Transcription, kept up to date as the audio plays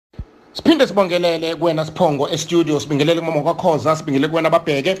Siphinde sibongelele kuwena Siphongo e-studio, sibingelele kuMama kwaKhoza, sibingelele kuwena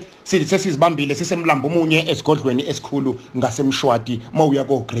Babheke. Sithi sesizibambile sisemlambo omunye esigodlweni esikhulu ngasemshwati mawuya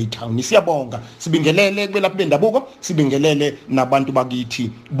ko Great Town. Siyabonga, sibingelele kubelaphi bendabuko, sibingelele nabantu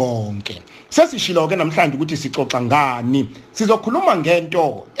bakithi bonke. Sesishilo ke namhlanje ukuthi sixoxa ngani. Sizokhuluma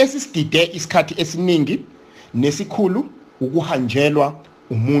ngento esisidide isikhathi esiningi nesikhulu ukuhanjelwa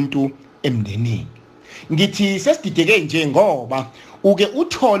umuntu emndenini. Ngithi sesidideke nje ngoba uke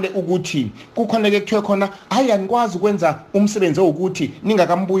uthole ukuthi kukhoneke kuthiwe khona hayi anikwazi ukwenza umsebenzi wokuthi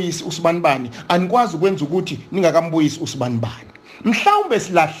ningakambuyisi usibanibani, anikwazi ukwenza ukuthi ningakambuyisi usibanibani. Mhlawumbe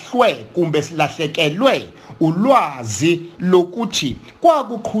silahlwe kumbe silahlekelwe ulwazi lokuthi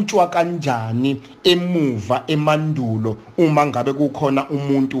kwakuqhutshwa kanjani emuva emandulo uma ngabe kukhona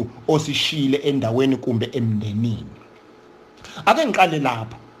umuntu osishile endaweni kumbe emndenini. Ake ngiqale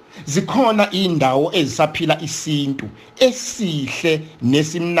lapha. Zikhona indawo ezisaphila isintu esihle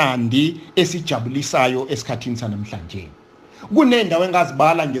nesimnandi esijabulisayo esikhathini sanamhlanje. Kunendawo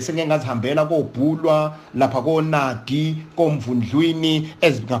engazibala nje sengeke ngazihambela koBhulwa lapha koNadi koMvundlwini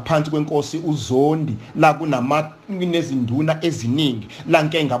ezingaphansi kwenkosi uZondi la kunezinduna eziningi la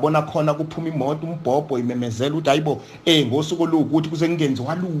nke ngabona khona kuphuma imoto umbhobho imemezela ukuthi hayibo ngosuku lokuthi kuze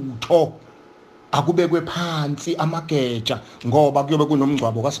kungenziwa lutho akubekwe phansi amageja ngoba kuyobe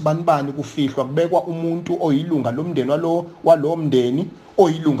kunomgcwabo kaSibanibani kufihlwa kubekwa umuntu oyilunga lomndeni walo mndeni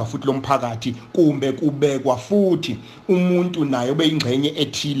oyilunga futhi lomphakathi kumbe kubekwa futhi umuntu naye obeyingxenye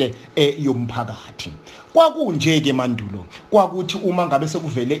ethile yomphakathi. Kwakunje ke mandulo kwakuthi uma ngabe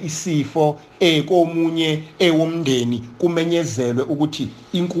sekuvele isifo komunye womndeni kumenyezelwe ukuthi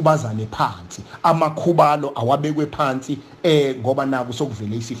inkubazane phansi, amakhubalo awabekwe phansi ngoba naku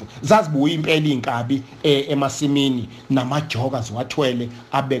sokuvele isifo. Zazibuya impela inkabi emasimini namajoka ziwathwele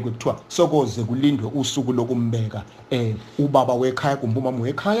abekwe kuthiwa sokoze kulindwe usuku lokumbeka ubaba wekhaya kumbe umama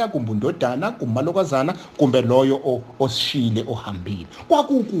wekhaya kumbe undodana kumbe malokazana kumbe loyo osishile ohambile.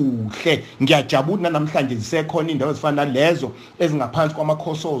 Kwakukuhle, ngiyajabula namhlanje zisekhona indawo ezifana lezo ezingaphansi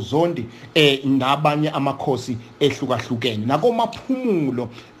kwamakhosi oZondi nabanye amakhosi ehlukahlukene. Nakomaphumulo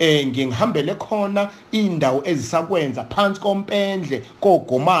ngihambele khona indawo ezisakwenza phansi kompendle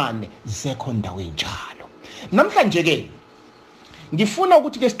koGomane zisekhona indawo enjalo. Namhlanje ke ngifuna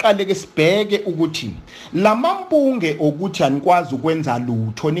ukuthi ke siqale ke sibheke ukuthi lamampunge ukuthi anikwazi ukwenza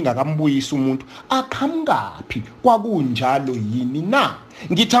lutho ningakambuyisa umuntu aqhamukapi, kwakunjalo yini na?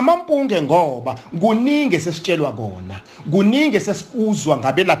 Ngithi amampunge ngoba kuningi sesitshelwa kona, kuningi sesikuzwa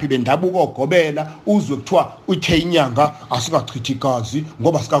ngabelaphi bendabuko ogobela uzwe kuthiwa uthe inyanga asikachithi igazi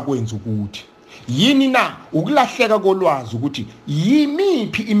ngoba sikakwenza ukuthi yini na ukulahleka kolwazi ukuthi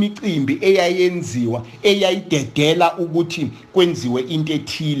yimiphi imicimbi eyayenziwa eyayidedela ukuthi kwenziwe into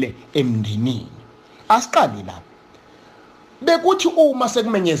ethile emndenini. Asiqale lapha. Bekuthi uma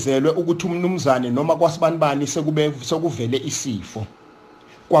sekumenyezelwe ukuthi umnumzane noma kwaSibanibani sekuvele isifo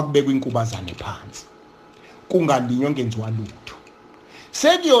kwakubekwa inkubazane phansi kungalinywa ngenziwa lutho.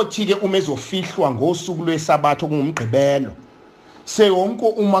 Sekuyothi ke uma ezofihlwa ngosuku lweSabatha kungumgqibelo sewonke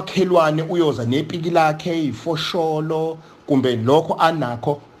umakhelwane uyoza nepiki lakhe ifosholo kumbe lokho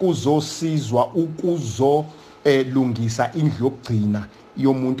anakho kuzosizwa lungisa indlu yokugcina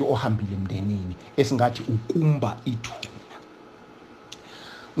yomuntu ohambile emndenini esingathi ukumba ithuna.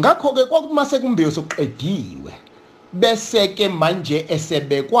 Ngakho ke kwakuma sekumbeyo sokuqediwe bese ke manje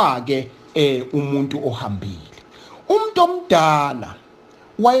esebekwa ke umuntu ohambile. Umuntu omdala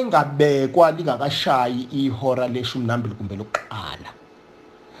wayengabekwa lingakashayi ihora le-12 kumbe lokuqala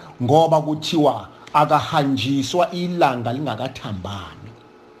ngoba kuthiwa akahanjiswa ilanga lingakathambani.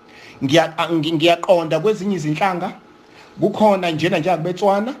 Ngiyaqonda kwezinye izinhlanga kukhona njena nje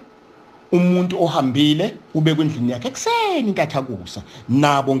akubetswana umuntu ohambile ubekwe endlini yakhe ekseni intathakusa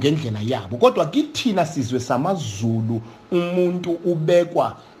nabo ngendlela yabo, kodwa kithina sizwe samaZulu umuntu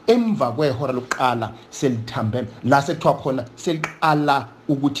ubekwa emva kwehora lokuqala selithambeme la sekuthiwa khona seliqala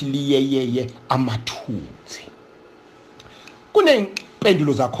ukuthi liyeyeye amathunzi.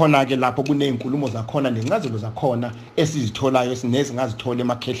 Kuneyimpendulo zakhona ke lapho, kuneyinkulumo zakhona nencazelo zakhona esizitholayo esinezingazithola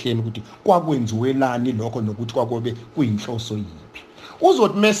emakhehleni ukuthi kwakwenziwelani lokho nokuthi kwakobe kuyinhloso yiphi.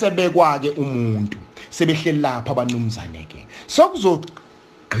 Uzothi mesebekwa ke umuntu sebehleli lapha abanumzane ke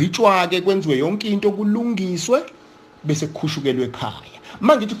sokuzogqitshwa ke kwenziwe yonke into kulungiswe bese kukhushukelwe ekhaya.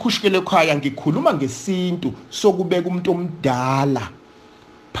 Mangithi kukhushukelwe ekhaya ngikhuluma ngesintu sokubeka umuntu omdala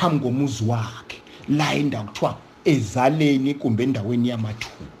phambi komuzi wakhe la indawo kuthiwa ezaleni kumbe endaweni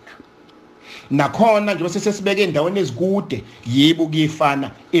yamathuna. Nakhona njengoba sesibeke endaweni ezikude yibo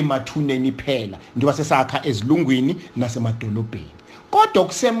kuyifana emathuneni phela njengoba sesakha ezilungwini nasemadolobheni. Kodwa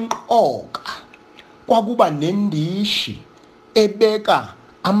kusemqoka kwakuba nendishi ebeka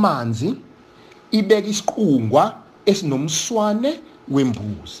amanzi ibeka isiqungwa esinomswane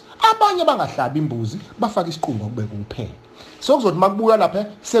wembuzi. Abanye bangahlabi imbuzi bafaka isiqungwa kubeka kuphela. Sokuzothi makubuya lapha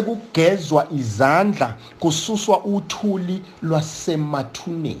sekugezwa izandla kususwa uthuli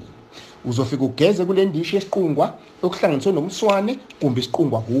lwasemathuneni. Uzofika ugeze kule ndishi yesiqungwa okuhlanganiswe nomswane kumbe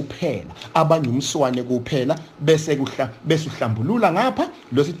isiqungwa kuphela, abanye umswane kuphela, bese uhlambulula ngapha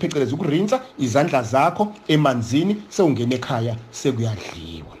lo sipheceleza ukurinsa izandla zakho emanzini sewungena ekhaya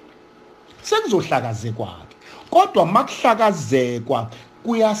sekuyadliwa. Sekuzohlakazekwa kodwa makuhlakazekwa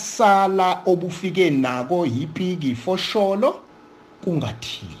kuyasala obufike nako yipiki ifosholo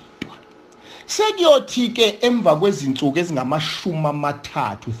kungathintwa. Sekuyothi ke emva kwezinsuku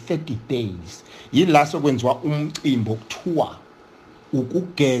ezingama-30 30 days yila sokwenziwa umcimbi okuthiwa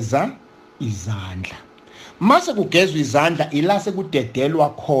ukugeza izandla. Mase kugezwa izandla ila sekudedelwa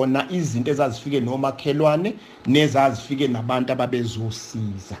khona izinto ezazifike nomakhelwane nezazifike nabantu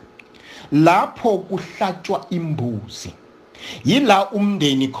ababezosiza. Lapho kuhlatshwa imbuzi yila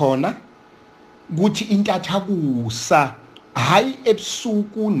umndeni khona kuthi intathakusa, hayi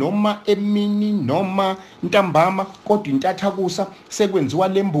ebusuku noma emini noma ntambama, kodwa intathakusa sekwenziwa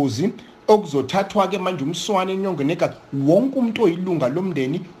lembuzi okuzothathwa ke manje umswane enyongeni egazi, wonke umuntu oyilunga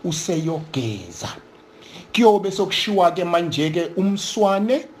lomndeni useyogeza. Kuyobe sokushiwa ke manje ke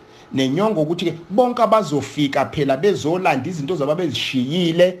umswane nenyongo ukuthi ke bonke abazofika phela bezolanda izinto zabo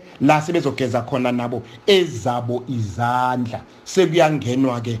bezishiyile la sebezogeza khona nabo ezabo izandla,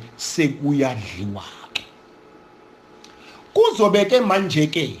 sekuyangenwa ke sekuyadliwa ke. Kuzobe ke manje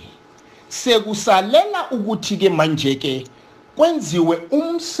ke sekusalela ukuthi ke manje ke kwenziwe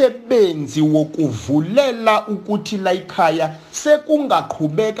umsebenzi wokuvulela ukuthi la ekhaya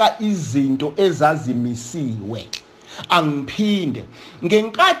sekungaqhubeka izinto ezazimisiwe. Angiphinde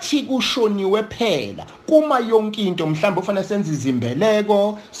ngenkathi kushoniwe phela kuma yonke into, mhlawumbe ufanele senze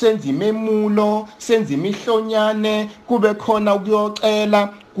izimbeleko, senze imemulo, senze imihlonyane, kube khona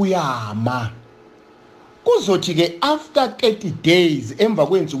ukuyocela kuyama. Kuzothi ke after 30 days emva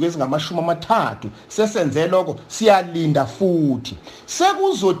kwensuku ezingama-30 sesenze lokho siyalinda futhi.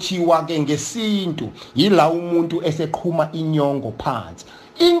 Sekuzothiwa ke ngesintu yila umuntu eseqhuma inyongo phansi.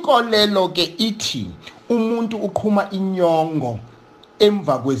 Inkolelo ke ithi umuntu uqhuma inyongo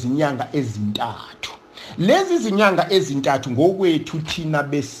emva kwezinyanga ezintathu. Lezi zinyanga ezintathu ngokwethu thina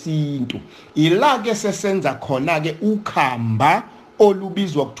besintu ila ke sesenza khona ke ukhamba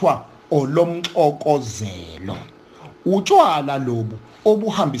olubizwa kuthiwa olomxokozelo. Utshwala lobu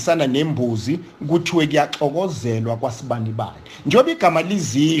obuhambisana nembuzi kuthiwe kuyaxokozelwa kwasibanibani. Njengoba igama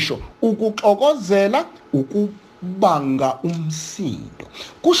lizisho ukuxokozela ukubanga umsindo.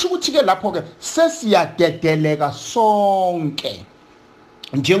 Kusho ukuthi ke lapho ke sesiyadedeleka sonke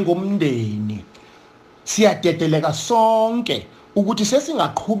njengomndeni, siyadedeleka sonke ukuthi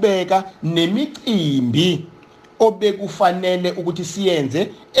sesingaqhubeka nemicimbi obekufanele ukuthi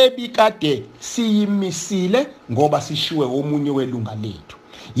siyenze ebikade siyimisile ngoba sishiwe omunye welunga lethu.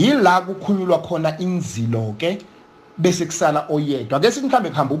 Yila kukhunyulwa khona inzilo ke bese kusala oyedwa. Ake sithi mhlambe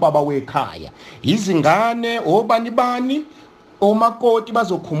kuhamba ubaba wekhaya, izingane, obani omakoti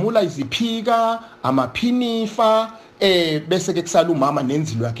bazokhumula iziphika, amaphinifa, bese ke kusala umama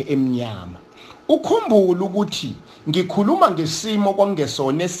nenzilo yakhe emnyama. Ukhumbule ukuthi ngikhuluma ngesimo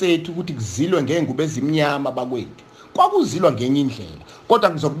kwangesone sethu ukuthi kuzilwe ngengubo ezimnyama bakwethu. Kwakuzilwa ngenye indlela. Kodwa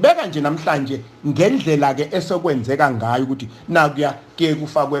ngizokubeka nje namhlanje ngendlela ke esokwenzeka ngayo ukuthi nakuya ke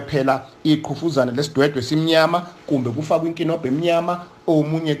kufakwe phela iqhufuzana lesidwedwe simnyama kumbe kufakwe inkinobho emnyama,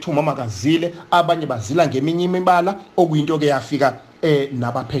 omunye thuma makazile, abanye bazila ngeminye imibala okuyinto ke yafika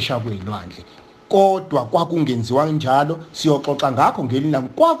nabaphesha kwelwandle. Kodwa kwakungenziwa njalo. Siyoxoxa ngakho ngelinye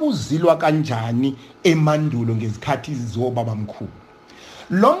kwakuzilwa kanjani emandulo ngezikhathi zobaba mkhulu.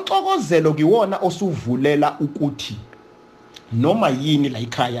 Lo mxokozelo kiwona osuvulela ukuthi noma yini la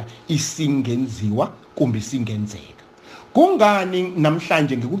ekhaya isingenziwa kumbe singenzeka. Kungani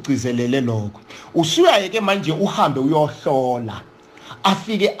namhlanje ngikugcizelele lokho? Usuyaye ke manje uhambe uyohlola,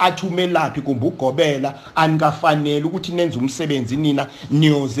 afike athumelaphi kumbe ugobela, anikafanele ukuthi nenze umsebenzi nina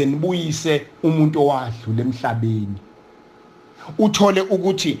niyoze nibuyise umuntu owadlula emhlabeni. Uthole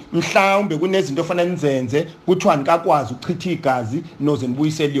ukuthi mhlawumbe kunezinto ofanele nizenze kuthiwa nikakwazi ukuchitha igazi noze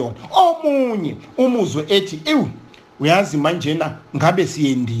nibuyisele yona. Omunye umuzwe ethi uyazi manje na ngabe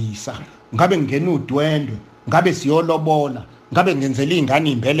siyendisa, ngabe ngena udwendwe, ngabe siyolobola, ngabe ngenzela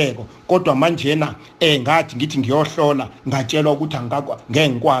izingane imbeleko, kodwa manje na ngathi ngithi ngiyohlola ngatshelwa ukuthi ngeke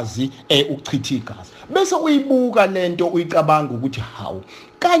ngikwazi ukuchitha igazi. Bese uyibuka lento uyicabanga ukuthi hawu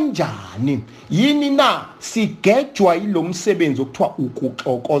kanjani yini na sigejwa ilomsebenzi okuthiwa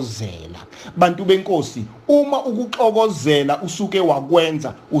ukuxokozela bantu benkosi uma ukuxokozela usuke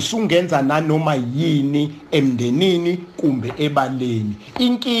wakwenza usungenza nanoma yini emndenini kumbe ebaleni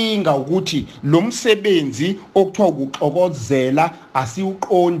inkinga ukuthi lo msebenzi okuthiwa ukuxokozela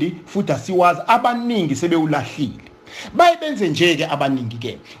asiuqondi futhi asiwazi abaningi sebewulahlile bayibenze nje ke abaningi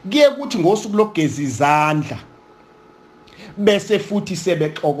ke kuye ukuthi ngosuku lokugeza izandla bese futhi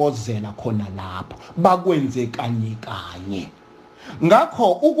sebexokozela khona lapho bakwenze kanye kanye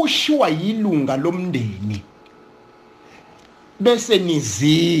ngakho ukushiwa yilunga lomndeni bese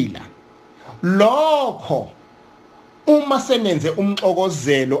nizila lokho uma senenze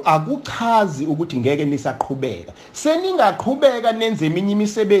umxokozelo akuchazi ukuthi ngeke nisaqhubeka seningaqhubeka nenze eminye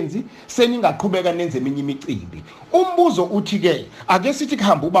imisebenzi seningaqhubeka nenze eminye imicimbi umbuzo uthi ke ake sithi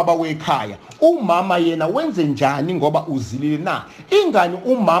kuhamba ubaba wekhaya umama yena wenze njani ngoba uzilile na ingani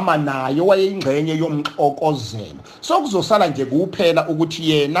umama nayo wayeyingxenye yomxokozelo sokuzosala nje kuphela ukuthi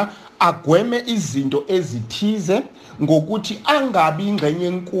yena agweme izinto ezithize ngokuthi angabi ingxenye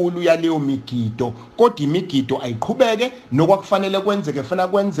enkulu yaleyo migido kodwa imigido ayiqhubeke nokwakufanele kwenzeke funa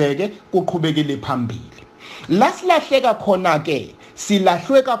kwenzeke kuqhubekele phambili la silahleka khona ke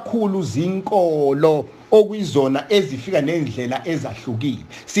silahlwe kakhulu zinkolo okuyizona ezifika nendlela ezahlukile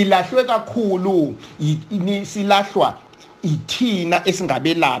silahlwe kakhulu silahlwa ithina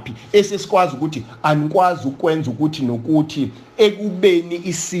esingabelaphi esesikwazi ukuthi anikwazi ukwenza ukuthi nokuthi ekubeni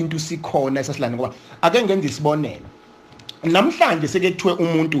isintu sikhona esasilana ngoba ake ngenze isibonelo namhlanje seke kuthiwe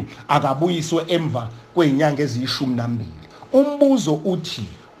umuntu akabuyiswe emva kwezinyanga eziyishumi nambili umbuzo uthi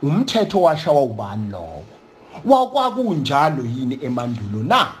umthetho washawa ubani lowo wakwakunjalo yini emandulo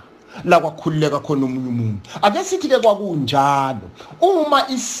na la kwakhululeka khona omunye umuntu ake sithi ke kwakunjalo uma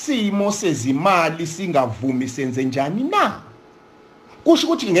isimo sezimali singavumi senze njani na kusho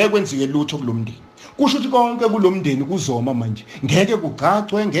ukuthi ngeke kwenziwe lutho kulomndeni kusho ukuthi konke kulomndeni kuzoma manje ngeke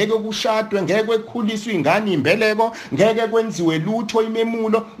kugcacwe ngeke kushadwe ngeke kukhuliswe ingane imbeleko ngeke kwenziwe lutho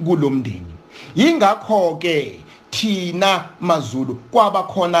imemulo kulomndeni ingakho ke thina maZulu kwaba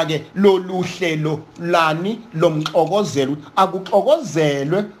khona ke loluhlelo lani lomxokozelo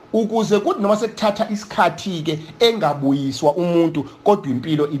akuxokozelwe ukuze kuthi noma sekuthatha isikhathi ke engabuyiswa umuntu kodwa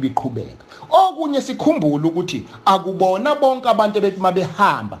impilo ibiqhubeka okunye sikhumbule ukuthi akubona bonke abantu bethi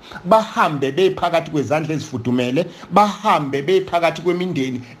mabehamba bahambe bephakathi kwezandla ezifudumele bahambe bephakathi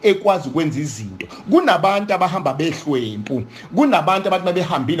kwemindeni ekwazi ukwenza izinto kunabantu abahamba behlwempu kunabantu abathi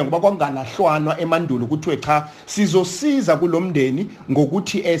mabehambile ngoba kwangalahlwanwa emandulo kuthiwe cha sizosiza kulomndeni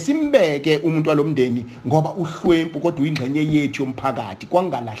ngokuthi simbeke umuntu walomndeni ngoba uhlwempu kodwa uyingxenye yethu yomphakathi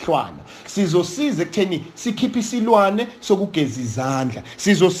kwangalahlwana sizosiza ekutheni sikhiphe isilwane sokugeza izandla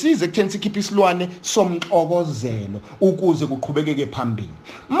sizosiza ekutheni sikhiphe isilwane somxokozelo ukuze kuqhubekeke phambili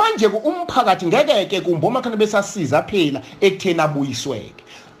manje umphakathi ngeke kumbe omakhana besasiza phela ekutheni abuyisweke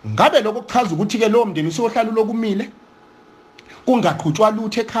ngabe lokho kuchaza ukuthi ke lo mndeni usohlala lokumile kungaqhutshwa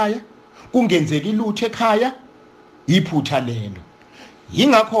lutho ekhaya kungenzeki lutho ekhaya iphutha lelo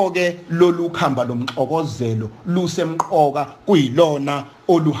yingakho ke lolu khamba lomxokozelo lusemqoka kuyilona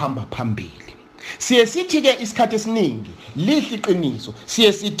oluhamba phambili siye sithi ke isikhathi esiningi lihle iqiniso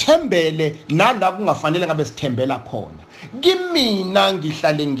siye sithembele nala kungafanele ngabe sithembela khona kimina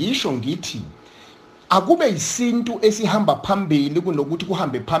ngihlale ngisho ngithi akube isintu esihamba phambili kunokuthi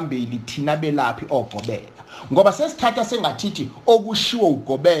kuhambe phambili thina belaphi ogobela ngoba sesithatha sengathithi okushiwo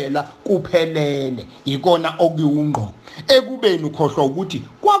ugobela kuphelele ikona okuyungqo ekubeni ukhohlwa ukuthi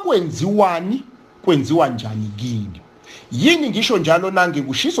kwakwenziwani kwenziwa njani kini yini ngisho njalo nange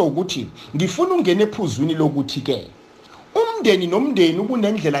kushiso ukuthi ngifuna ungene ephuzwini lokuthi ke umndeni nomndeni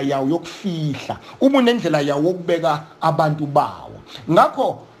ubunendlela yawo yokufihla ubunendlela yawo ukubeka abantu bawo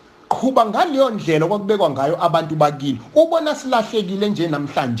ngakho qhuba ngaleyo ndlela okwakubekwa ngayo abantu bakini ubona silahlekile nje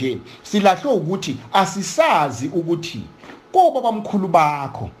namhlanje silahlwe ukuthi asisazi ukuthi koba bamkhulu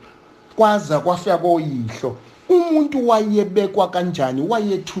bakho kwaza kwafika koyihlo umuntu wayebekwa kanjani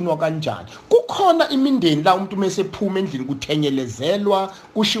wayethunwa kanjani kukhona imindeni la umuntu mesephuma endlini kuthenyelezelwa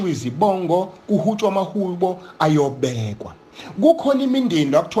kushiwa izibongo kuhutshwa amahubo ayobekwa kukhona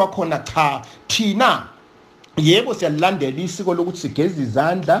imindeni la kuthiwa khona cha thina yebo siyalandela isiko lokuthi sigeza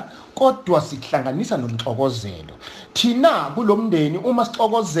izandla kodwa sihlanganisa nomxokozelo thina kulomndeni uma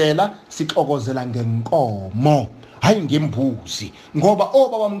sixokozela sixokozela ngenkomo hayi ngembuzi, ngoba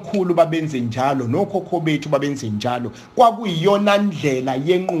obabamkhulu babenze njalo nokhokho bethu babenze njalo, kwakuyiyona ndlela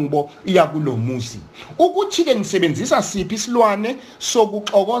yenqubo yakulomuzi. Ukuthi ke nisebenzisa siphi isilwane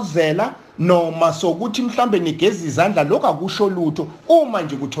sokuxokozela noma sokuthi mhlambe nigeza izandla, lokho akusho lutho uma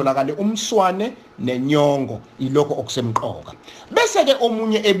nje kutholakale umswane nenyongo, ilokho okusemqoka. Bese ke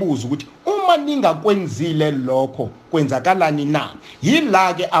omunye ebuza ukuthi uma ningakwenzile lokho kwenzakalani na?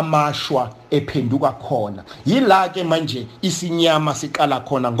 Yila ke amashwa ephenduka khona, yila ke manje isinyama siqala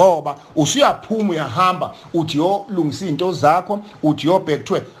khona, ngoba usuyaphuma uyahamba uthi yo lungisa into zakho, uthi yo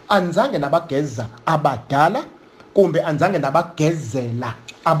bhekthwe anzange nabageza abadala kumbe anzange nabagezela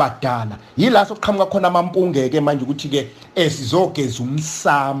abadala. Yila sokuqhamuka khona amampunge ke manje ukuthi ke sizogeza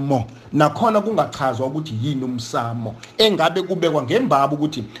umsamo, nakhona kungachazwa ukuthi yini umsamo, engabe kubekwa ngembaba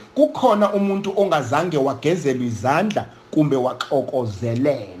ukuthi kukhona umuntu ongazange wagezelwa izandla kumbe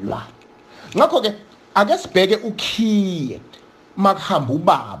waxokozelelwa. Ngakho ke ake sibheke ukhiye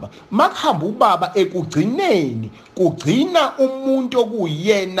makuhamba ubaba ekugcineni kugcina umuntu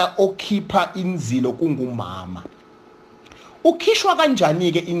okuyena okhipha inzilo kungumama. Ukhishwa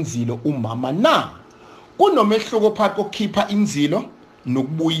kanjani ke inzilo umama na? Kunomehluko phakathi kokukhipha inzilo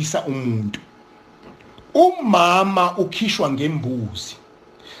nokubuyisa umuntu. Umama ukhishwa ngembuzi.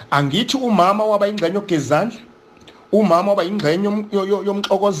 Angithi umama waba ingxenye yokugezandla, umama waba ingxenye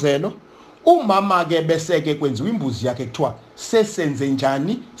yomxokozelo. Umama ke bese ke kwenziwa imbuzi yakhe kuthiwa sesenze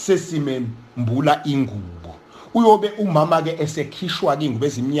njani, sesimembula ingubo. Uyobe umama ke esekhishwa ke ingubo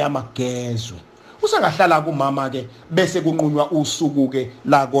ezimnyama gezwe. Usengahlala kumama ke bese kunqunywa usuku ke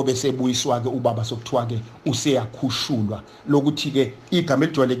la kobe sebuyiswa ke ubaba sokuthiwa ke useyakhushulwa, lokuthi ke igama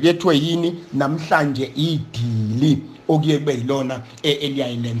elijwayele kuyethwe yini namhlanje idili okuye kube yilona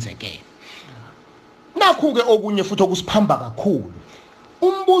eliyayilenzeke. Nakho ke okunye futhi okusiphamba kakhulu,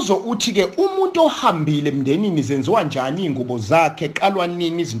 umbuzo uthi ke umuntu ohambile emndenini zenziwa njani ingubo zakhe, qalwa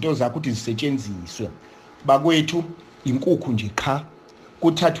nini izinto zakhe ukuthi zisetshenziswe? Bakwethu inkukhu nje qha,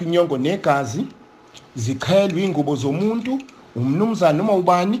 kuthathwa inyongo negazi, zikhelwe ingubo zomuntu, umnumzana noma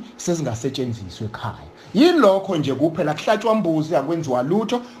ubani, sezingasetshenziswa ekhaya. Yilokho nje kuphela, kuhlatshwa imbuzi akwenziwa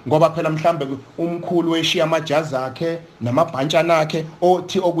lutho, ngoba phela mhlambe umkhulu weshiya amajazi akhe namabhantshana akhe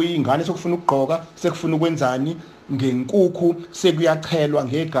othi okuyingane sokufuna ukugqoka, sekufuna ukwenzani ngenkukhu, sekuyachelwa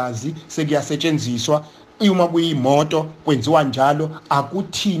ngegazi, sekuyasetshenziswa. Uma kuyimoto kwenziwa njalo,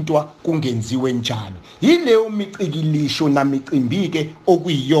 akuthintwa kungenziwe njalo. Yileyo micikilisho namicimbi ke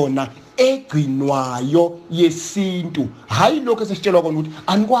okuyiyona egcinwayo yesintu, hayi lokho esitshelwa kona ukuthi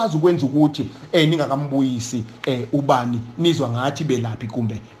anikwazi ukwenza ukuthi ningakambuyisi ubani, nizwa ngathi belaphi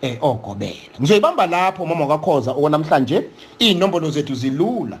kumbe ogobela. Ngizoyibamba lapho mama kaKhoza okunamhlanje. Inombolo zethu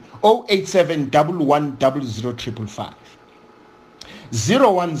zilula, 087110055,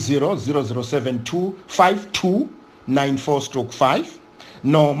 01000725294/5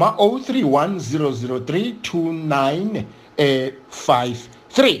 noma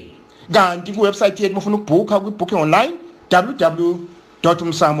 0310032953. Kanti kuwebsite yethu mufuna ukubhuka kwi-booking online,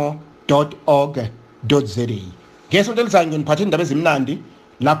 www.umsamo.org.za. Ngesonto elizayo ngiyoniphatha indaba ezimnandi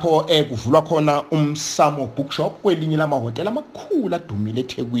lapho kuvulwa khona umsamo bookshop kwelinye lamahhotela amakhulu adumile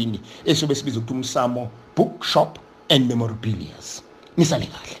eThekwini, esiyobe sibiza ukuthi umsamo bookshop and memorabilia. Nisale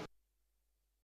kahle.